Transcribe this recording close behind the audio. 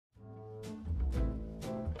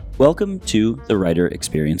Welcome to the Writer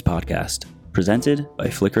Experience Podcast, presented by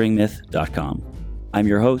FlickeringMyth.com. I'm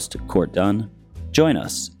your host, Court Dunn. Join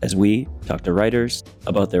us as we talk to writers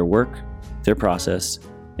about their work, their process,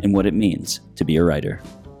 and what it means to be a writer.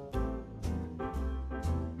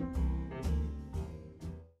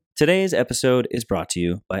 Today's episode is brought to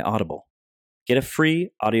you by Audible. Get a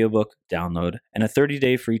free audiobook download and a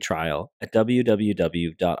 30-day free trial at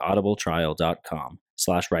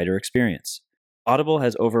www.audibletrial.com/writerexperience. Audible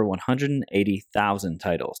has over 180,000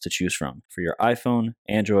 titles to choose from for your iPhone,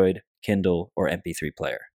 Android, Kindle, or MP3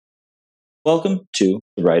 player. Welcome to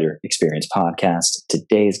the Writer Experience Podcast.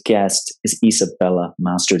 Today's guest is Isabella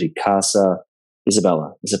Mastro di Casa.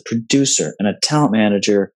 Isabella is a producer and a talent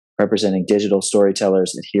manager representing digital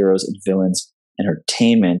storytellers at Heroes and Villains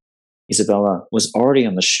Entertainment. Isabella was already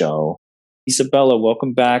on the show. Isabella,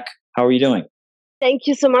 welcome back. How are you doing? Thank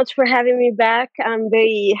you so much for having me back. I'm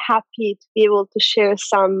very happy to be able to share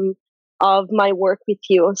some of my work with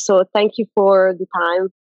you. So thank you for the time.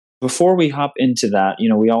 Before we hop into that,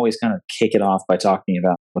 we always kind of kick it off by talking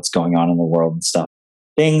about what's going on in the world and stuff.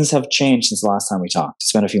 Things have changed since the last time we talked.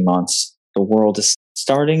 It's been a few months. The world is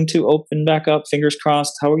starting to open back up, fingers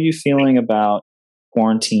crossed. How are you feeling about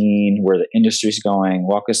quarantine, where the industry's going?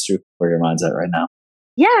 Walk us through where your mind's at right now.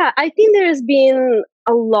 Yeah, I think there's been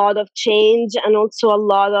a lot of change and also a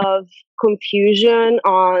lot of confusion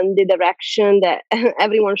on the direction that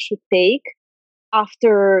everyone should take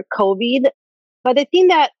after COVID. But I think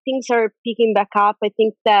that things are picking back up. I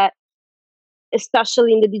think that,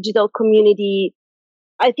 especially in the digital community,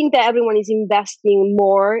 I think that everyone is investing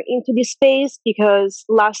more into this space because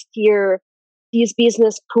last year, this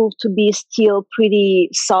business proved to be still pretty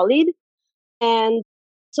solid. And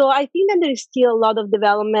so I think that there is still a lot of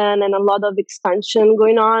development and a lot of expansion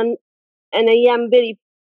going on. And I am very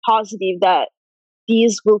positive that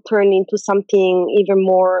these will turn into something even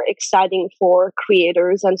more exciting for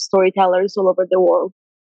creators and storytellers all over the world.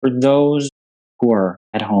 For those who are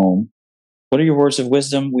at home, what are your words of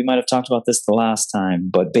wisdom? We might have talked about this the last time,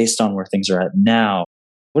 but based on where things are at now,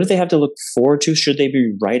 what do they have to look forward to? Should they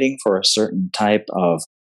be writing for a certain type of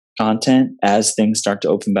content as things start to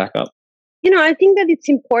open back up? I think that it's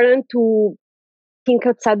important to think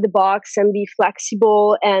outside the box and be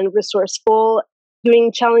flexible and resourceful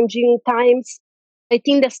during challenging times. I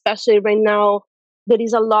think that especially right now, there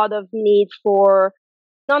is a lot of need for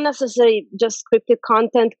not necessarily just scripted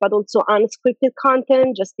content, but also unscripted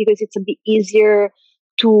content, just because it's a bit easier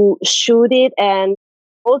to shoot it. And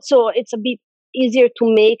also it's a bit easier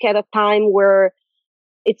to make at a time where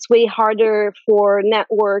it's way harder for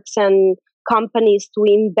networks and companies to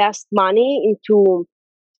invest money into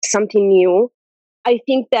something new. I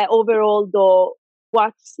think that overall, though,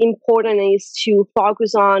 what's important is to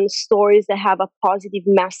focus on stories that have a positive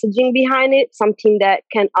messaging behind it, something that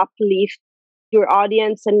can uplift your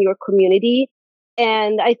audience and your community.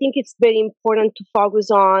 And I think it's very important to focus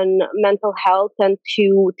on mental health and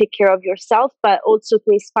to take care of yourself, but also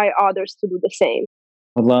to inspire others to do the same.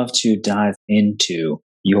 I'd love to dive into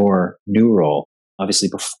your new role. Obviously,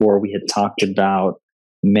 before we had talked about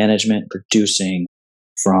management, producing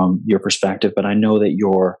from your perspective, but I know that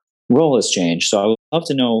your role has changed. So I would love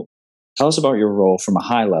to know, tell us about your role from a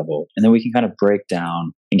high level, and then we can kind of break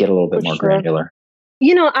down and get a little bit more granular.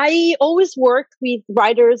 I always worked with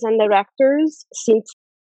writers and directors since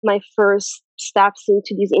my first steps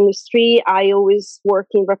into this industry. I always work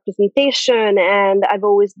in representation and I've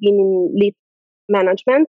always been in lead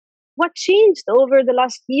management. What changed over the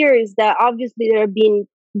last year is that obviously there have been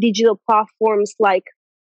digital platforms like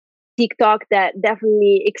TikTok that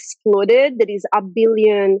definitely exploded. There is a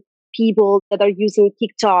billion people that are using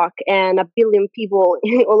TikTok and a billion people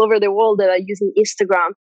all over the world that are using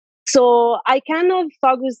Instagram. So I kind of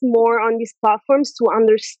focused more on these platforms to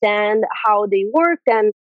understand how they work.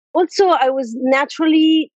 And also I was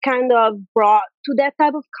naturally kind of brought to that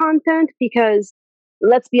type of content because,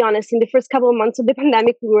 let's be honest, in the first couple of months of the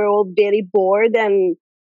pandemic, we were all very bored. And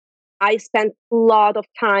I spent a lot of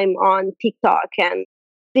time on TikTok. And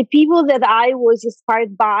the people that I was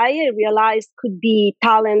inspired by, I realized could be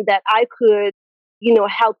talent that I could,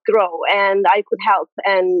 help grow and I could help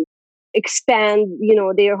and expand,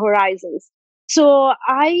 their horizons. So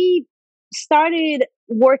I started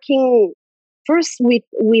working first with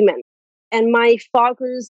women, and my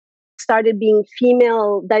focus started being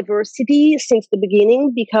female diversity since the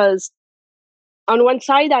beginning, because on one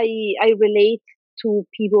side, I relate to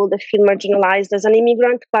people that feel marginalized as an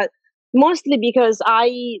immigrant, but mostly because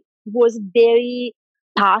I was very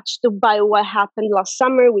touched by what happened last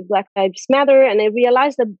summer with Black Lives Matter. And I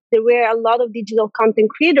realized that there were a lot of digital content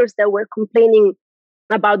creators that were complaining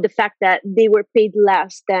about the fact that they were paid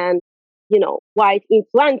less than, white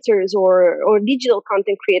influencers or digital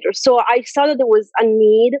content creators. So I saw that there was a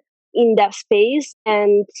need in that space.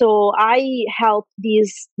 And so I help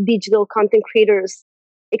these digital content creators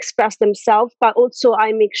express themselves, but also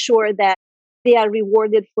I make sure that they are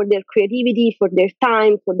rewarded for their creativity, for their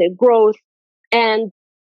time, for their growth, and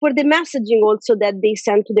for the messaging also that they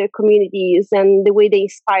send to their communities and the way they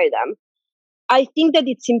inspire them. I think that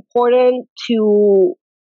it's important to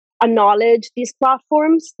acknowledge these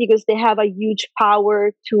platforms because they have a huge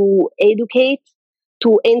power to educate,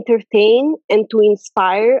 to entertain, and to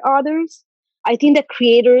inspire others. I think that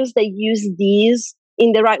creators that use these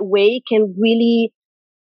in the right way can really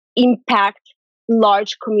impact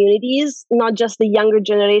large communities, not just the younger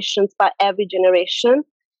generations, but every generation.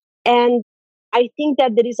 And I think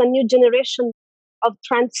that there is a new generation of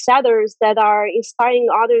trendsetters that are inspiring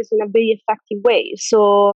others in a very effective way.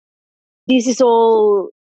 So this is all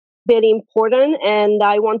very important, and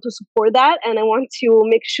I want to support that, and I want to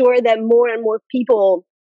make sure that more and more people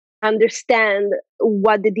understand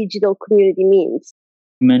what the digital community means.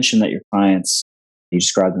 You mentioned that your clients, you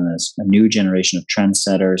describe them as a new generation of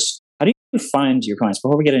trendsetters. How do you find your clients,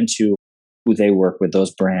 before we get into who they work with,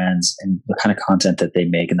 those brands, and the kind of content that they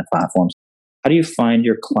make in the platforms, how do you find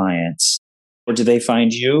your clients, or do they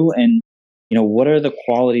find you? And, what are the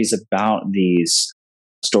qualities about these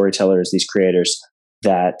storytellers, these creators,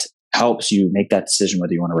 that helps you make that decision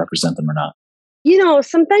whether you want to represent them or not?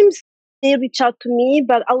 Sometimes they reach out to me,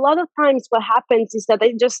 but a lot of times what happens is that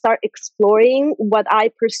I just start exploring what I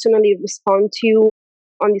personally respond to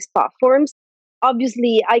on these platforms.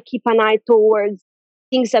 Obviously, I keep an eye towards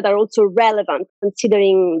things that are also relevant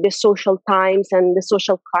considering the social times and the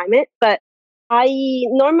social climate, but I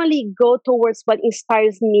normally go towards what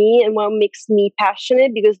inspires me and what makes me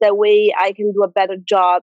passionate because that way I can do a better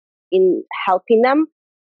job in helping them.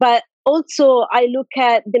 But also, I look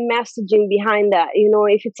at the messaging behind that.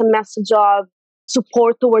 If it's a message of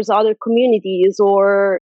support towards other communities,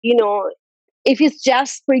 or, if it's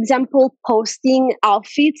just, for example, posting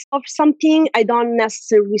outfits of something, I don't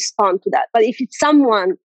necessarily respond to that. But if it's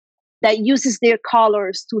someone that uses their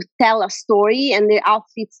colors to tell a story and their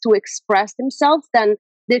outfits to express themselves, then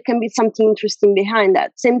there can be something interesting behind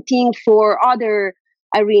that. Same thing for other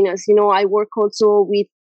arenas. I work also with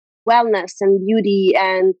wellness and beauty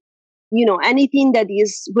and anything that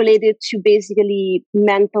is related to basically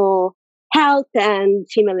mental health and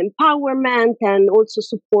female empowerment, and also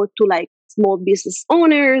support to like small business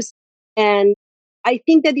owners. And I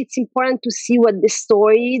think that it's important to see what the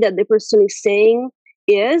story that the person is saying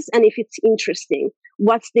is, and if it's interesting,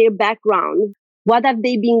 what's their background, what have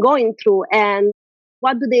they been going through, and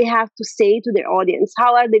what do they have to say to their audience?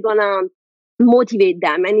 How are they gonna motivate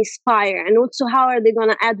them and inspire, and also how are they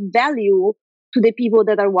gonna add value to the people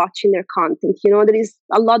that are watching their content? There is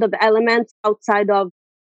a lot of elements outside of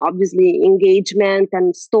obviously engagement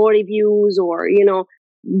and story views, or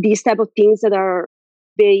these type of things that are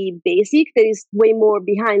very basic. There is way more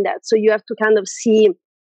behind that, so you have to kind of see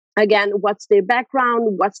again what's their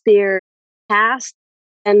background, what's their past,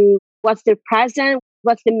 and what's their present,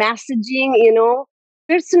 what's the messaging.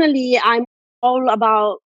 Personally, I'm all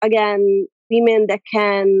about, again, women that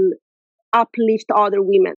can uplift other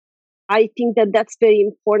women. I think that that's very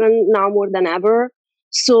important now more than ever.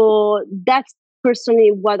 So that's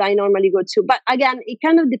personally what I normally go to. But again, it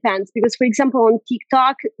kind of depends because, for example, on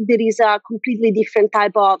TikTok, there is a completely different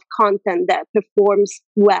type of content that performs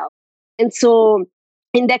well. And so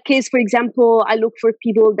in that case, for example, I look for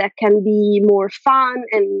people that can be more fun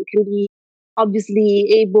and can be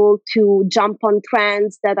obviously able to jump on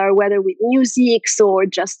trends that are whether with music or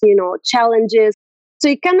just, challenges. So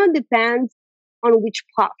it kind of depends on which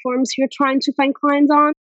platforms you're trying to find clients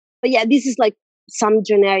on. But yeah, this is like some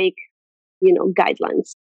generic,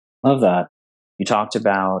 guidelines. Love that. You talked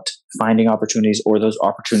about finding opportunities or those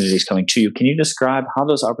opportunities coming to you. Can you describe how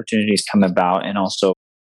those opportunities come about and also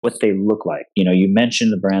what they look like? You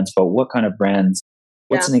mentioned the brands, but what kind of brands?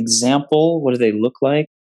 What's an example? What do they look like?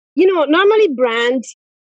 Normally brands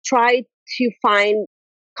try to find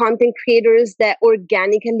content creators that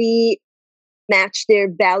organically match their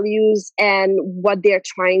values and what they're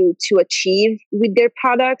trying to achieve with their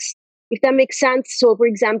products, if that makes sense. So, for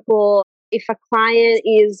example, if a client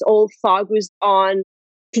is all focused on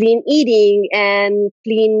clean eating and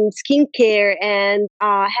clean skincare and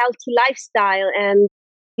a healthy lifestyle and,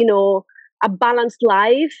 a balanced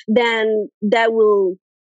life, then that will,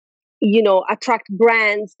 attract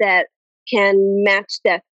brands that can match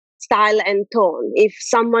that style and tone. If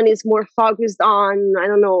someone is more focused on, I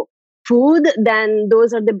don't know, food, then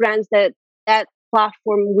those are the brands that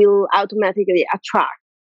platform will automatically attract.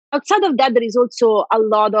 outside of that, there is also a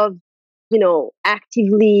lot of,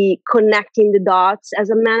 actively connecting the dots as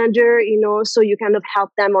a manager, so you kind of help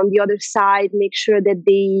them on the other side, make sure that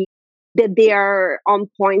they are on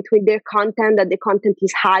point with their content, that the content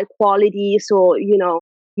is high quality. So,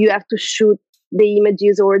 you have to shoot the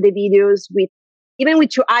images or the videos even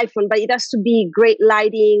with your iPhone, but it has to be great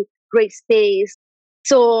lighting, great space.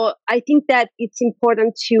 So I think that it's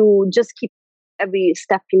important to just keep every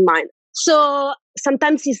step in mind. So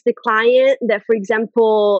sometimes it's the client that, for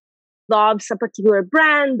example, loves a particular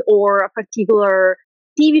brand or a particular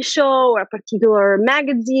TV show or a particular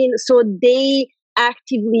magazine. So they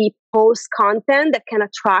actively post content that can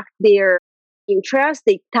attract their interest.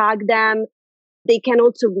 They tag them. They can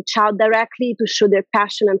also reach out directly to show their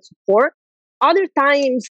passion and support. Other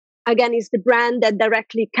times, again, it's the brand that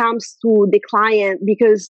directly comes to the client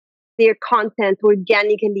because their content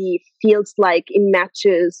organically feels like it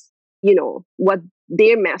matches, what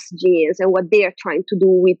their messaging is and what they are trying to do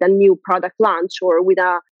with a new product launch or with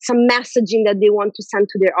some messaging that they want to send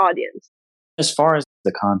to their audience. As far as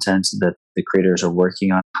the content that the creators are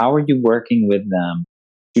working on, how are you working with them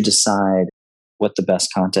to decide what the best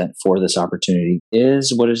content for this opportunity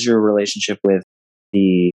is? What is your relationship with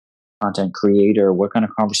the content creator? What kind of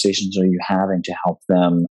conversations are you having to help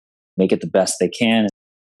them make it the best they can and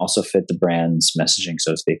also fit the brand's messaging,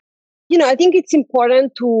 so to speak? I think it's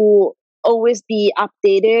important to always be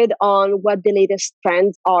updated on what the latest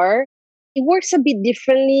trends are. It works a bit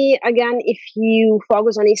differently, again, if you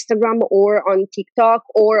focus on Instagram or on TikTok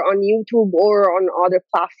or on YouTube or on other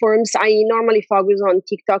platforms. I normally focus on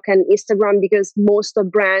TikTok and Instagram because most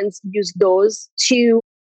of brands use those to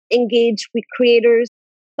engage with creators.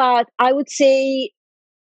 But I would say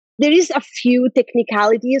there is a few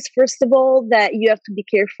technicalities, first of all, that you have to be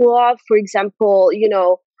careful of. For example,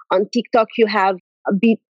 on TikTok, you have a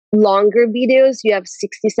bit longer videos. You have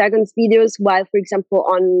 60 seconds videos, while, for example,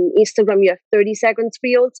 on Instagram, you have 30 seconds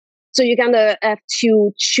reels. So you kind of have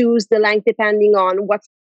to choose the length depending on what's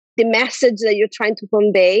the message that you're trying to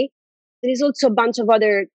convey. There is also a bunch of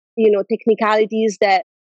other, technicalities that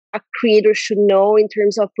a creator should know in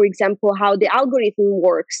terms of, for example, how the algorithm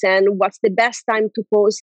works and what's the best time to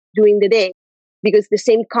post during the day. Because the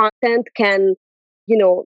same content can,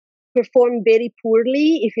 perform very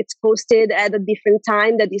poorly if it's posted at a different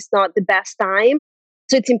time that is not the best time.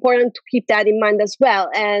 So it's important to keep that in mind as well.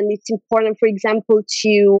 And it's important, for example,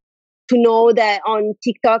 to know that on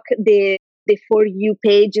TikTok, the For You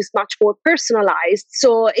page is much more personalized.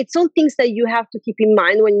 So it's all things that you have to keep in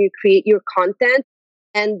mind when you create your content.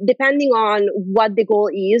 And depending on what the goal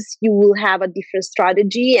is, you will have a different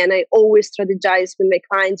strategy. And I always strategize with my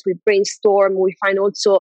clients. We brainstorm. We find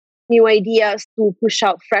also new ideas to push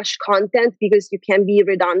out fresh content because you can be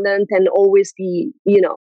redundant and always be,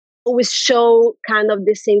 always show kind of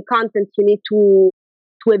the same content. You need to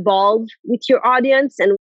evolve with your audience.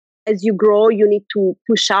 And as you grow, you need to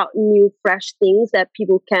push out new, fresh things that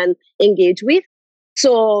people can engage with.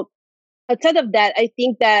 So outside of that, I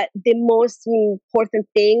think that the most important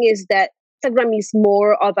thing is that Instagram is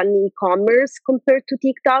more of an e-commerce compared to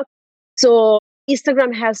TikTok. So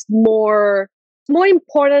Instagram has more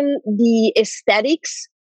important the aesthetics,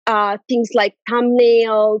 things like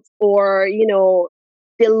thumbnails or,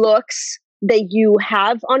 the looks that you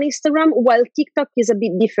have on Instagram, while TikTok is a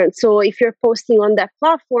bit different. So if you're posting on that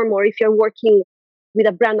platform or if you're working with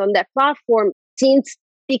a brand on that platform, since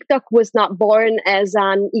TikTok was not born as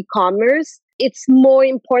an e-commerce, it's more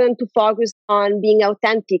important to focus on being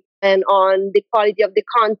authentic and on the quality of the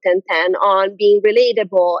content and on being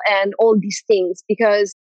relatable and all these things.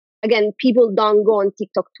 Because again, people don't go on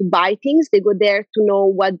TikTok to buy things. They go there to know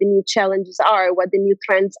what the new challenges are, what the new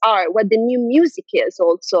trends are, what the new music is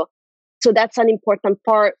also. So that's an important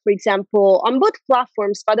part, for example, on both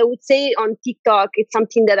platforms. But I would say on TikTok, it's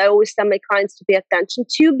something that I always tell my clients to pay attention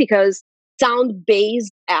to because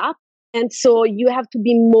sound-based app. And so you have to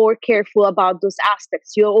be more careful about those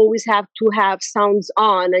aspects. You always have to have sounds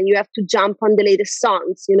on and you have to jump on the latest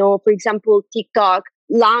songs. For example, TikTok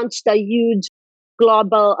launched a huge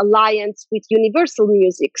global alliance with Universal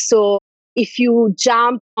Music. So if you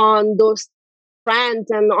jump on those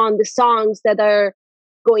trends and on the songs that are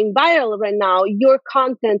going viral right now, your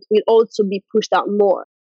content will also be pushed out more.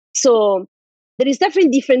 So there is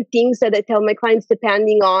definitely different things that I tell my clients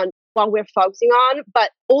depending on what we're focusing on.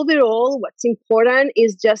 But overall, what's important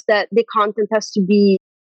is just that the content has to be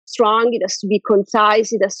strong, it has to be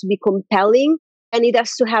concise, it has to be compelling, and it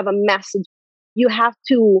has to have a message. You have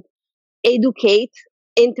to educate,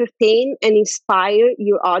 entertain, and inspire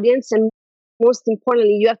your audience. And most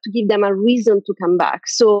importantly, you have to give them a reason to come back.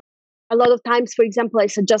 So a lot of times, for example, I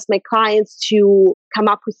suggest my clients to come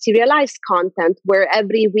up with serialized content where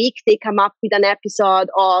every week they come up with an episode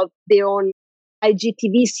of their own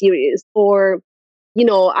IGTV series or,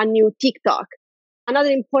 a new TikTok. Another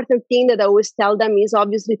important thing that I always tell them is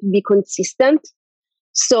obviously to be consistent.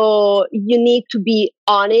 So you need to be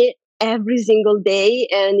on it every single day,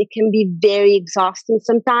 and it can be very exhausting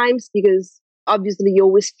sometimes because obviously you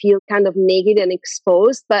always feel kind of naked and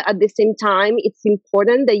exposed. But at the same time, it's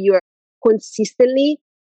important that you're consistently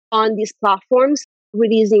on these platforms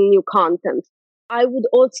releasing new content. I would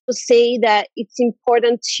also say that it's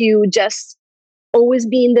important to just always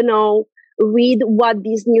be in the know, read what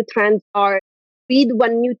these new trends are, read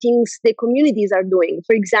what new things the communities are doing.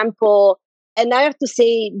 For example, and I have to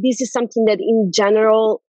say, this is something that in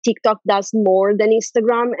general, TikTok does more than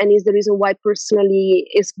Instagram, and is the reason why personally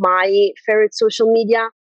is my favorite social media.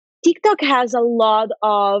 TikTok has a lot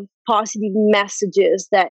of positive messages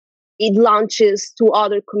that it launches to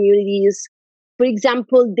other communities. For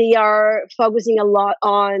example, they are focusing a lot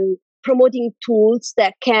on promoting tools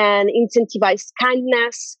that can incentivize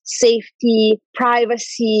kindness, safety,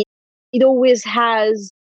 privacy. It always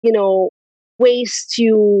has, ways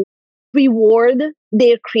to reward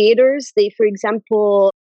their creators. They, for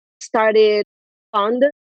example, started a fund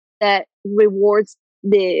that rewards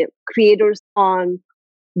the creators on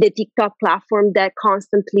the TikTok platform that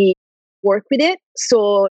constantly work with it.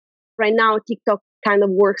 So right now, TikTok kind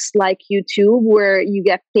of works like YouTube, where you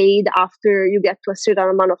get paid after you get to a certain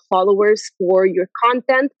amount of followers for your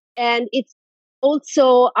content. And it's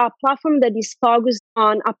also a platform that is focused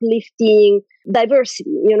on uplifting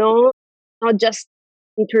diversity, not just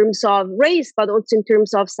in terms of race, but also in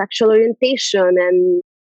terms of sexual orientation and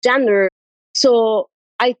gender. So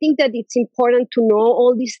I think that it's important to know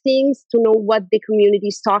all these things, to know what the community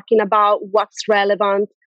is talking about, what's relevant,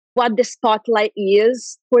 what the spotlight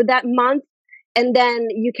is for that month. And then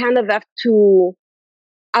you kind of have to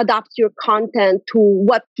adapt your content to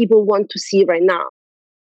what people want to see right now.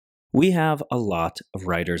 We have a lot of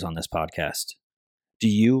writers on this podcast. Do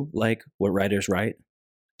you like what writers write?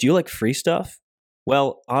 Do you like free stuff?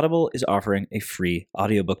 Well, Audible is offering a free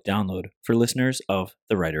audiobook download for listeners of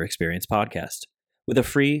the Writer Experience podcast, with a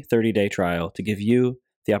free 30-day trial to give you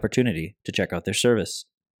the opportunity to check out their service.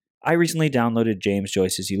 I recently downloaded James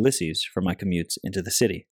Joyce's Ulysses for my commutes into the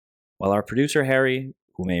city, while our producer Harry,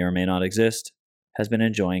 who may or may not exist, has been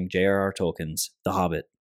enjoying J.R.R. Tolkien's The Hobbit.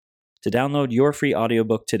 To download your free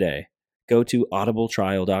audiobook today, go to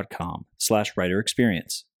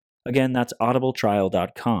audibletrial.com/writerexperience. Again, that's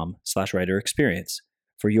audibletrial.com/writerexperience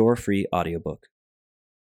for your free audiobook.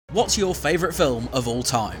 What's your favourite film of all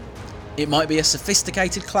time? It might be a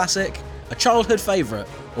sophisticated classic, a childhood favourite,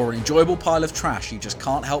 or an enjoyable pile of trash you just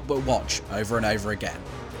can't help but watch over and over again.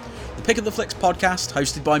 The Pick of the Flicks podcast,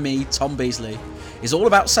 hosted by me, Tom Beasley, is all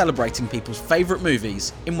about celebrating people's favourite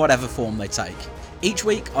movies in whatever form they take. Each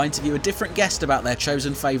week, I interview a different guest about their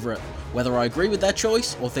chosen favourite, whether I agree with their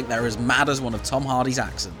choice or think they're as mad as one of Tom Hardy's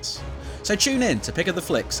accents. So tune in to Pick of the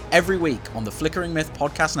Flicks every week on the Flickering Myth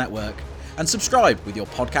Podcast Network and subscribe with your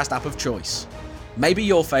podcast app of choice. Maybe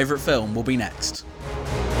your favourite film will be next.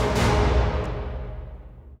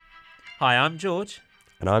 Hi, I'm George.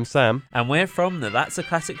 And I'm Sam. And we're from the That's a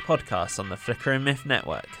Classic podcast on the Flickering Myth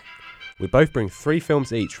Network. We both bring 3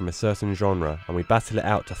 films each from a certain genre, and we battle it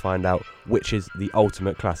out to find out which is the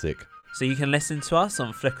ultimate classic. So you can listen to us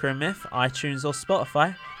on Flickering Myth, iTunes or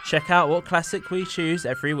Spotify. Check out what classic we choose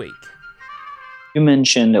every week. You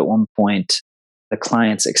mentioned at one point the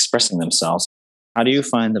clients expressing themselves. How do you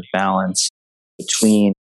find the balance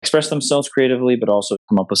between express themselves creatively, but also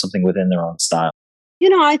come up with something within their own style?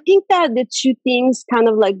 I think that the two things kind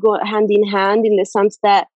of like go hand in hand, in the sense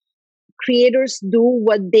that creators do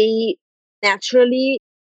what they naturally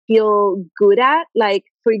feel good at. Like,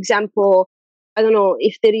 for example, I don't know,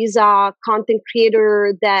 if there is a content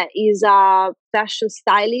creator that is a fashion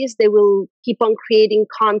stylist, they will keep on creating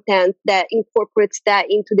content that incorporates that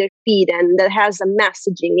into their feed and that has a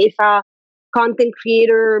messaging. If a content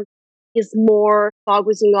creator is more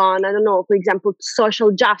focusing on, I don't know, for example,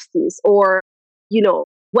 social justice or,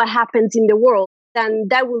 what happens in the world, then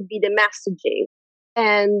that will be the messaging.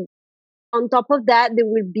 And on top of that, there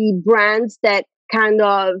will be brands that kind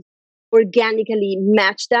of organically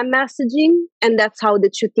match that messaging. And that's how the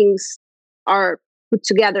two things are put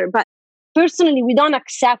together. But personally, we don't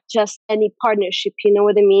accept just any partnership. You know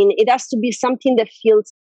what I mean? It has to be something that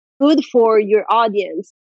feels good for your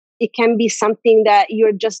audience. It can be something that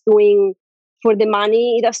you're just doing for the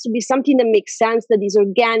money. It has to be something that makes sense, that is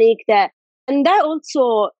organic, and that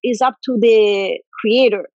also is up to the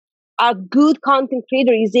creator. a good content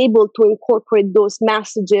creator is able to incorporate those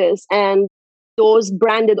messages and those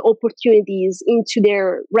branded opportunities into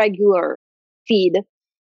their regular feed.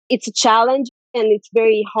 It's a challenge and it's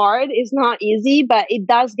very hard. It's not easy, but it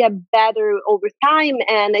does get better over time.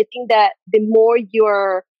 And I think that the more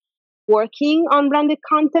you're working on branded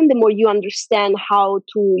content, the more you understand how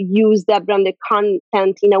to use that branded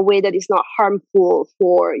content in a way that is not harmful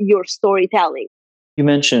for your storytelling. You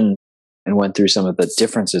mentioned and went through some of the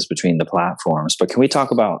differences between the platforms, but can we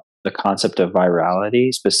talk about the concept of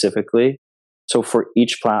virality specifically? So for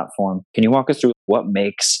each platform, can you walk us through what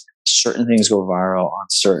makes certain things go viral on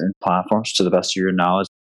certain platforms to the best of your knowledge?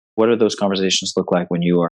 What do those conversations look like when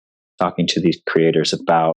you are talking to these creators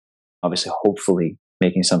about, obviously, hopefully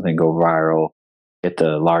making something go viral, get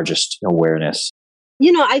the largest awareness?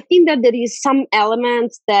 I think that there is some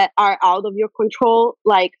elements that are out of your control.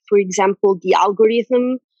 Like, for example, the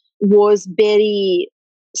algorithm was very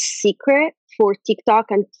secret for TikTok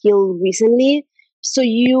until recently. So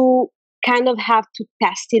you kind of have to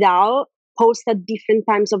test it out, post at different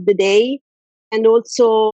times of the day, and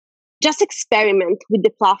also just experiment with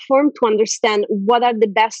the platform to understand what are the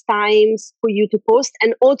best times for you to post,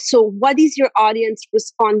 and also what is your audience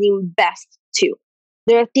responding best to.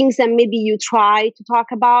 There are things that maybe you try to talk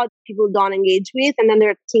about, people don't engage with, and then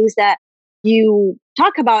there are things that you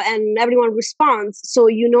talk about and everyone responds. So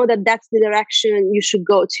you know that that's the direction you should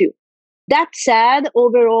go to. That said,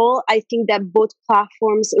 overall, I think that both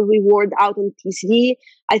platforms reward authenticity.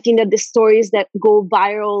 I think that the stories that go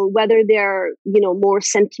viral, whether they're, more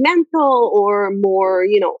sentimental or more,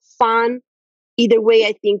 fun, either way,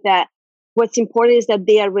 I think that what's important is that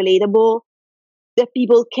they are relatable, that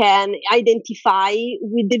people can identify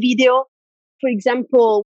with the video. For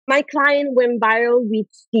example, my client went viral with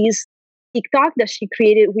this TikTok that she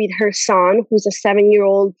created with her son, who's a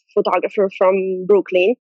 7-year-old photographer from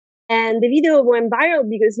Brooklyn. And the video went viral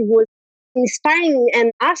because it was inspiring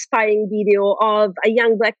and aspiring video of a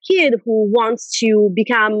young Black kid who wants to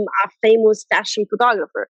become a famous fashion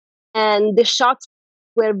photographer. And the shots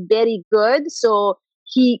were very good. So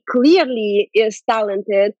he clearly is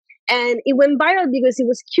talented. And it went viral because it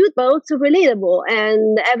was cute, but also relatable.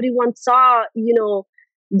 And everyone saw,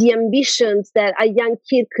 the ambitions that a young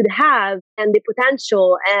kid could have and the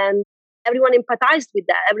potential. And everyone empathized with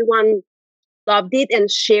that. Everyone loved it and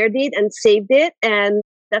shared it and saved it. And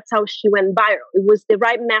that's how she went viral. It was the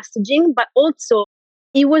right messaging, but also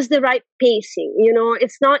it was the right pacing.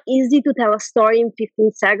 It's not easy to tell a story in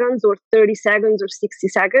 15 seconds or 30 seconds or 60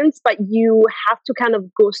 seconds, but you have to kind of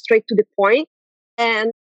go straight to the point.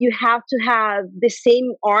 And you have to have the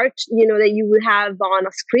same arc, that you would have on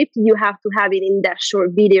a script. You have to have it in that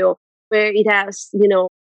short video where it has,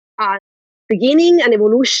 a beginning, an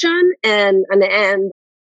evolution, and an end.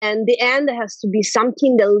 And the end has to be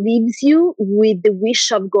something that leaves you with the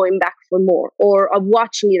wish of going back for more, or of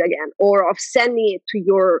watching it again, or of sending it to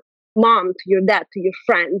your mom, to your dad, to your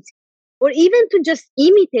friends, or even to just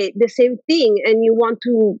imitate the same thing. And you want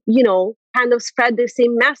to, kind of spread the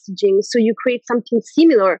same messaging. So you create something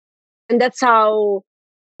similar. And that's how,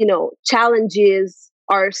 challenges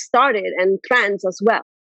are started and trends as well.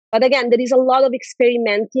 But again, there is a lot of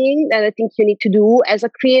experimenting that I think you need to do as a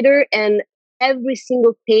creator. And every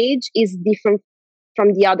single page is different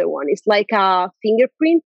from the other one. It's like a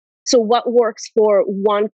fingerprint. So what works for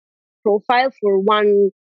one profile, for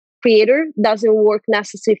one creator, doesn't work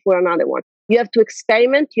necessarily for another one. You have to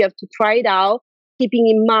experiment. You have to try it out, keeping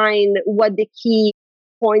in mind what the key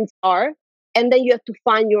points are. And then you have to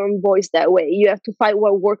find your own voice that way. You have to find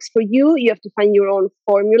what works for you. You have to find your own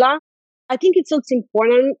formula. I think it's also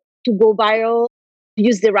important to go viral,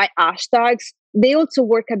 use the right hashtags. They also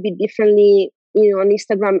work a bit differently, on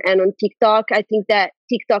Instagram and on TikTok. I think that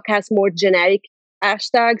TikTok has more generic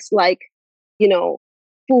hashtags like,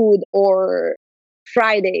 food or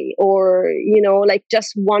Friday or, like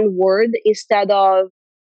just one word instead of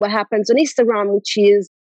what happens on Instagram, which is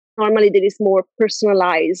normally there is more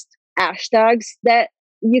personalized hashtags that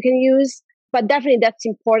you can use. But definitely that's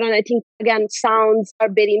important. I think, again, sounds are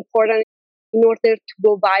very important. In order to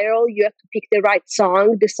go viral, you have to pick the right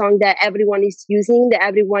song, the song that everyone is using, that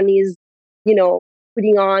everyone is,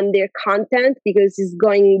 putting on their content because it's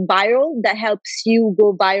going viral. That helps you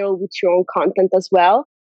go viral with your own content as well.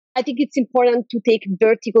 I think it's important to take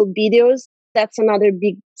vertical videos. That's another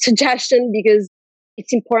big suggestion because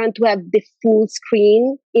it's important to have the full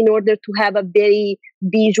screen in order to have a very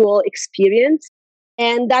visual experience.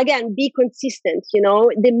 And again, be consistent.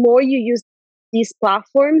 The more you use these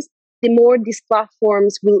platforms, the more these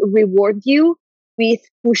platforms will reward you with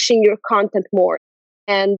pushing your content more.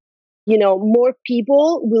 And, more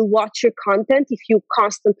people will watch your content if you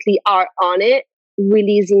constantly are on it,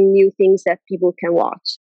 releasing new things that people can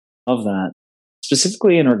watch. Love that.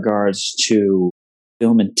 Specifically in regards to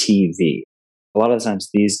film and TV, a lot of the times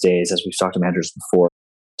these days, as we've talked to managers before,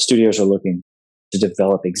 studios are looking to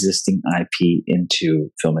develop existing IP into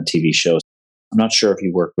film and TV shows. I'm not sure if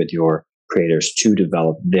you work with your creators to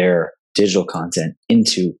develop their digital content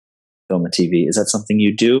into film and TV. Is that something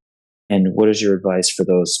you do? And what is your advice for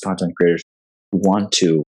those content creators who want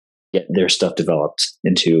to get their stuff developed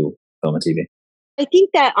into film and TV? I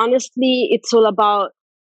think that honestly, it's all about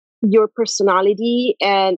your personality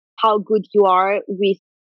and how good you are with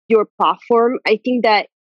your platform. I think that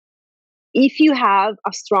if you have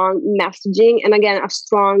a strong messaging and again, a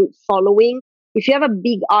strong following, if you have a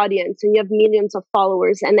big audience and you have millions of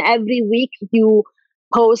followers and every week you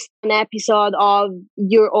post an episode of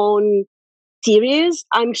your own series,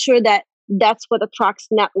 I'm sure that that's what attracts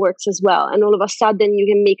networks as well. And all of a sudden you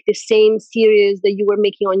can make the same series that you were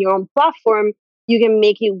making on your own platform, you can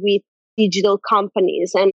make it with digital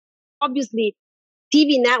companies. And obviously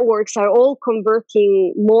TV networks are all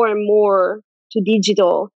converting more and more to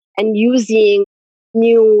digital and using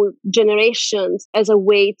new generations as a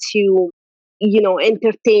way to,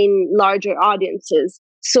 entertain larger audiences.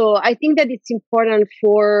 So I think that it's important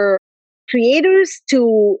for creators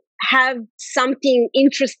to have something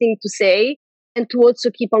interesting to say and to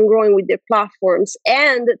also keep on growing with their platforms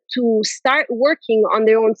and to start working on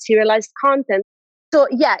their own serialized content. So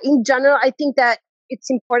yeah, in general, I think that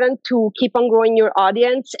it's important to keep on growing your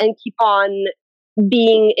audience and keep on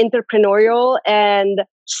being entrepreneurial and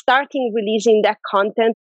starting releasing that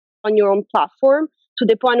content on your own platform to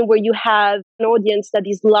the point where you have an audience that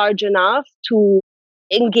is large enough to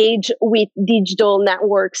engage with digital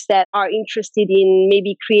networks that are interested in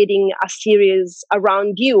maybe creating a series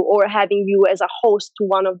around you or having you as a host to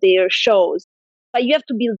one of their shows. But you have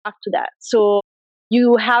to build up to that. So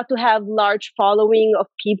you have to have large following of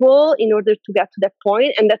people in order to get to that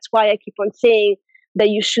point. And that's why I keep on saying that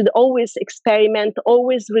you should always experiment,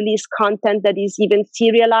 always release content that is even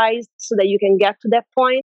serialized so that you can get to that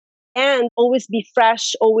point, and always be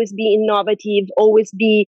fresh, always be innovative, always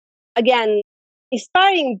be, again,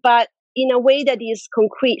 inspiring, but in a way that is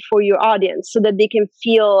concrete for your audience so that they can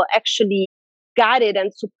feel actually guided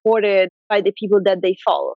and supported by the people that they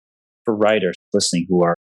follow. For writers listening who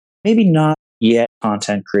are maybe not yet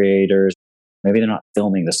content creators, maybe they're not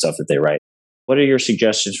filming the stuff that they write, what are your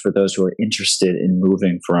suggestions for those who are interested in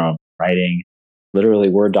moving from writing literally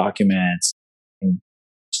Word documents and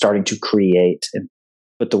starting to create and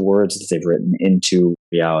put the words that they've written into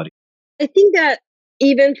reality? I think that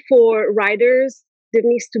even for writers, there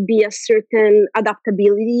needs to be a certain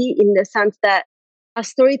adaptability in the sense that a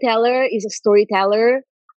storyteller is a storyteller.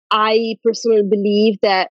 I personally believe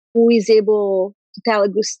that who is able to tell a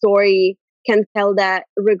good story can tell that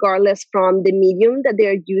regardless from the medium that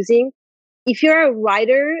they're using. If you're a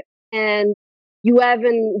writer and you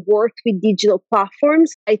haven't worked with digital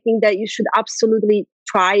platforms, I think that you should absolutely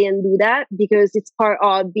try and do that because it's part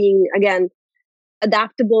of being, again,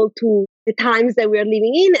 adaptable to the times that we're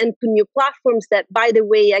living in and to new platforms that, by the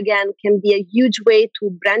way, again, can be a huge way to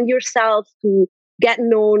brand yourself, to get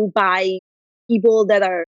known by people that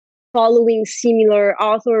are following similar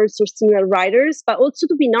authors or similar writers, but also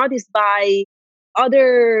to be noticed by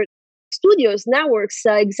other studios, networks,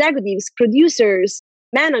 executives, producers,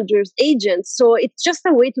 managers, agents. So it's just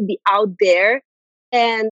a way to be out there.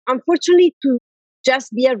 And unfortunately, to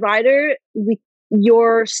just be a writer with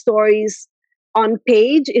your stories on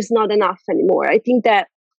page is not enough anymore. I think that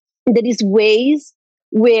there is ways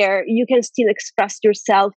where you can still express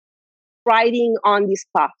yourself writing on these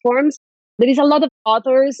platforms. There is a lot of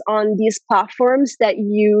authors on these platforms that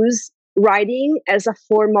use writing as a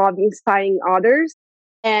form of inspiring others,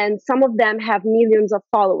 and some of them have millions of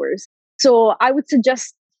followers. So I would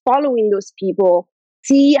suggest following those people,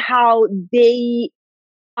 see how they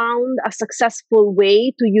found a successful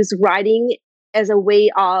way to use writing as a way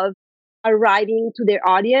of arriving to their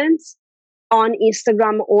audience on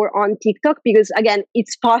Instagram or on TikTok, because again,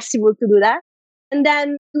 it's possible to do that. And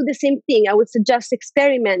then do the same thing. I would suggest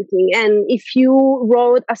experimenting. And if you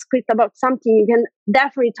wrote a script about something, you can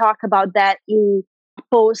definitely talk about that in a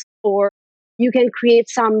post, or you can create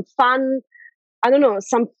some fun,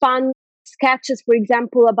 some fun sketches, for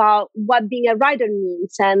example, about what being a writer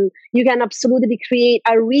means. And you can absolutely create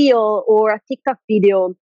a reel or a TikTok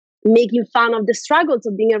video making fun of the struggles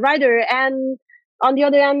of being a writer, and on the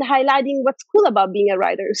other hand, highlighting what's cool about being a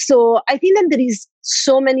writer. So I think that there is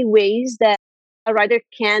so many ways that a writer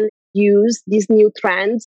can use these new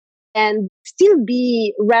trends and still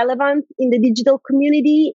be relevant in the digital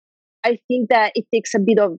community I think that it takes a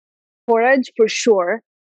bit of courage for sure,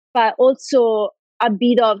 but also a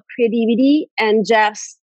bit of creativity and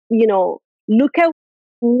just, look at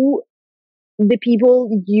who the people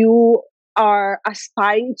you are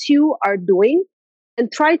aspiring to are doing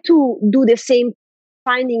and try to do the same,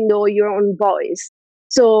 finding though your own voice.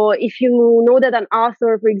 So if you know that an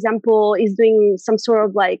author, for example, is doing some sort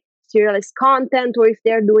of like serialized content, or if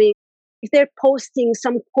they're posting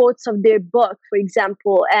some quotes of their book, for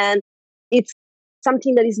example, and it's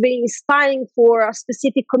something that is very inspiring for a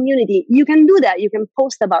specific community, you can do that. You can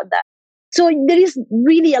post about that. So there is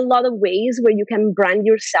really a lot of ways where you can brand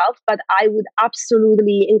yourself, but I would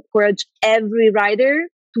absolutely encourage every writer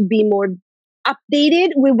to be more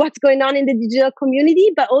updated with what's going on in the digital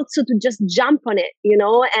community, but also to just jump on it,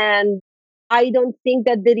 and I don't think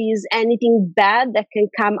that there is anything bad that can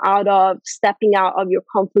come out of stepping out of your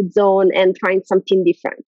comfort zone and trying something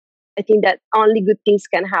different. I think that only good things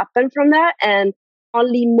can happen from that, and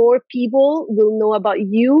only more people will know about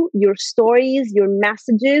you, your stories, your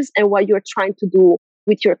messages, and what you're trying to do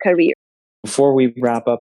with your career. Before we wrap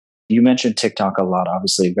up, you mentioned TikTok a lot,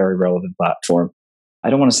 obviously a very relevant platform. I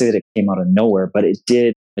don't want to say that it came out of nowhere, but it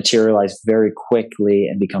did materialize very quickly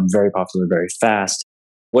and become very popular very fast.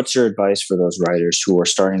 What's your advice for those writers who are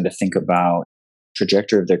starting to think about the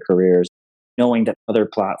trajectory of their careers, knowing that other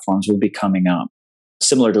platforms will be coming up,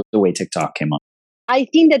 similar to the way TikTok came up? I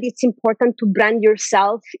think that it's important to brand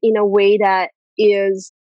yourself in a way that is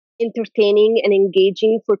entertaining and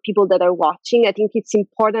engaging for people that are watching. I think it's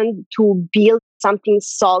important to build something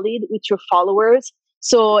solid with your followers.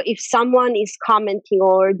 So if someone is commenting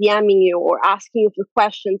or DMing you or asking you for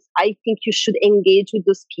questions, I think you should engage with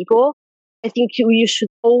those people. I think you should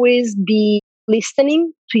always be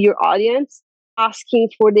listening to your audience, asking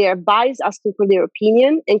for their advice, asking for their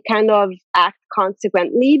opinion, and kind of act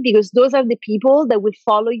consequently, because those are the people that will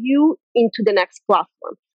follow you into the next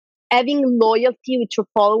platform. Having loyalty with your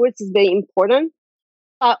followers is very important.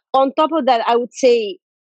 On top of that, I would say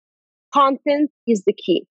content is the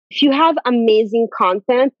key. If you have amazing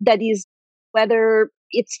content that is, whether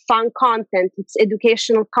it's fun content, it's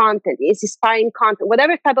educational content, it's inspiring content,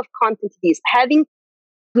 whatever type of content it is, having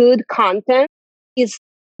good content is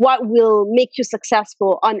what will make you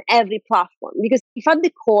successful on every platform. Because if at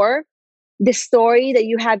the core, the story that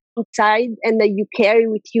you have inside and that you carry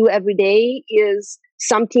with you every day is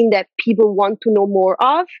something that people want to know more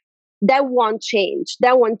of, that won't change.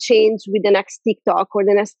 That won't change with the next TikTok or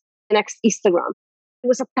the next Instagram. There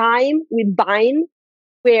was a time with Vine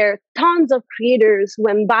where tons of creators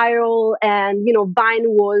went viral, and Vine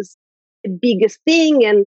was the biggest thing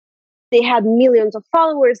and they had millions of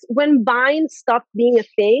followers. When Vine stopped being a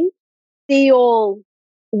thing, they all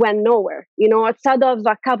went nowhere. Outside of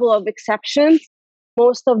a couple of exceptions,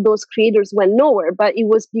 most of those creators went nowhere, but it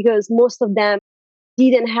was because most of them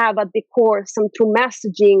didn't have at the core some true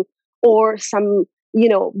messaging or some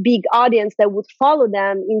big audience that would follow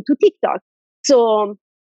them into TikTok. So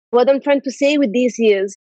what I'm trying to say with this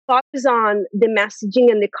is focus on the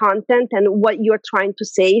messaging and the content and what you're trying to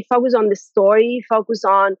say. Focus on the story. Focus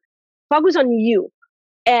on you,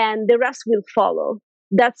 and the rest will follow.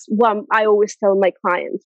 That's what I always tell my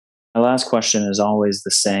clients. My last question is always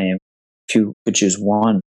the same. If you could choose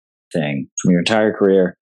one thing from your entire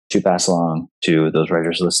career to pass along to those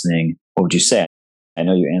writers listening, what would you say? I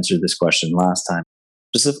know you answered this question last time.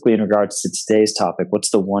 Specifically in regards to today's topic,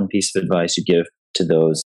 what's the one piece of advice you give to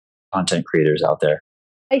those content creators out there?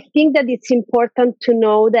 I think that it's important to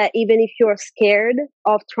know that even if you're scared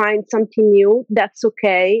of trying something new, that's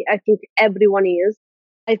okay. I think everyone is.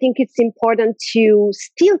 I think it's important to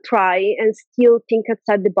still try and still think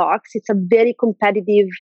outside the box. It's a very competitive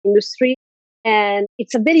industry and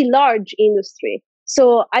it's a very large industry.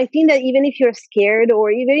 So I think that even if you're scared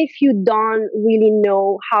or even if you don't really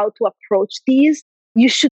know how to approach these, you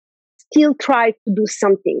should still try to do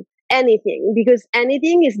something, anything, because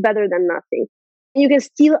anything is better than nothing. You can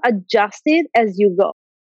still adjust it as you go,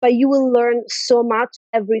 but you will learn so much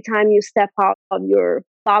every time you step out of your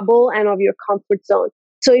bubble and of your comfort zone.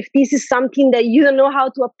 So if this is something that you don't know how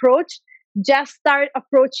to approach, just start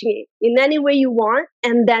approaching it in any way you want,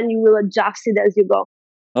 and then you will adjust it as you go.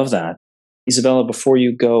 Love that. Isabella, before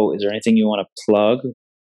you go, is there anything you want to plug?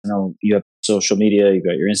 I know you have social media, you've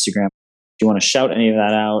got your Instagram. Do you want to shout any of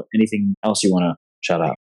that out? Anything else you want to shout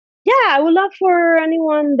out? Yeah, I would love for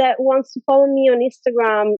anyone that wants to follow me on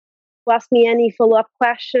Instagram to ask me any follow-up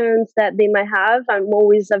questions that they might have. I'm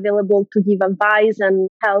always available to give advice and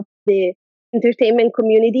help the entertainment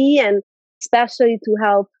community, and especially to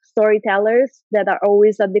help storytellers that are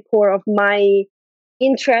always at the core of my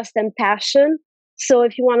interest and passion. So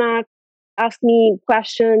if you want to ask me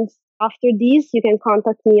questions, after this, you can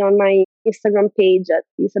contact me on my Instagram page at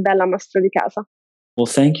Isabella Mastro di Casa. Well,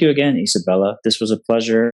 thank you again, Isabella. This was a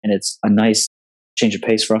pleasure, and it's a nice change of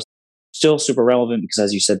pace for us. Still super relevant because,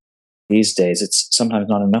 as you said, these days, it's sometimes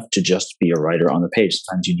not enough to just be a writer on the page.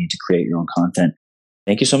 Sometimes you need to create your own content.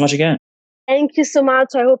 Thank you so much again. Thank you so much.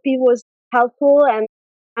 I hope it was helpful, and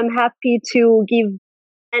I'm happy to give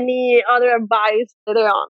any other advice later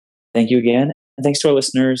on. Thank you again. And thanks to our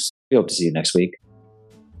listeners. We hope to see you next week.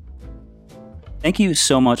 Thank you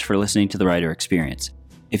so much for listening to The Writer Experience.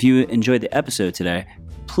 If you enjoyed the episode today,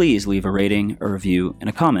 please leave a rating, a review, and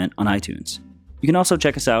a comment on iTunes. You can also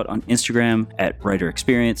check us out on Instagram at Writer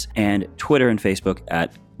Experience and Twitter and Facebook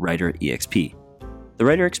at WriterEXP. The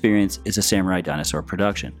Writer Experience is a Samurai Dinosaur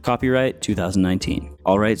production. Copyright 2019.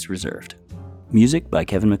 All rights reserved. Music by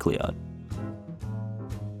Kevin MacLeod.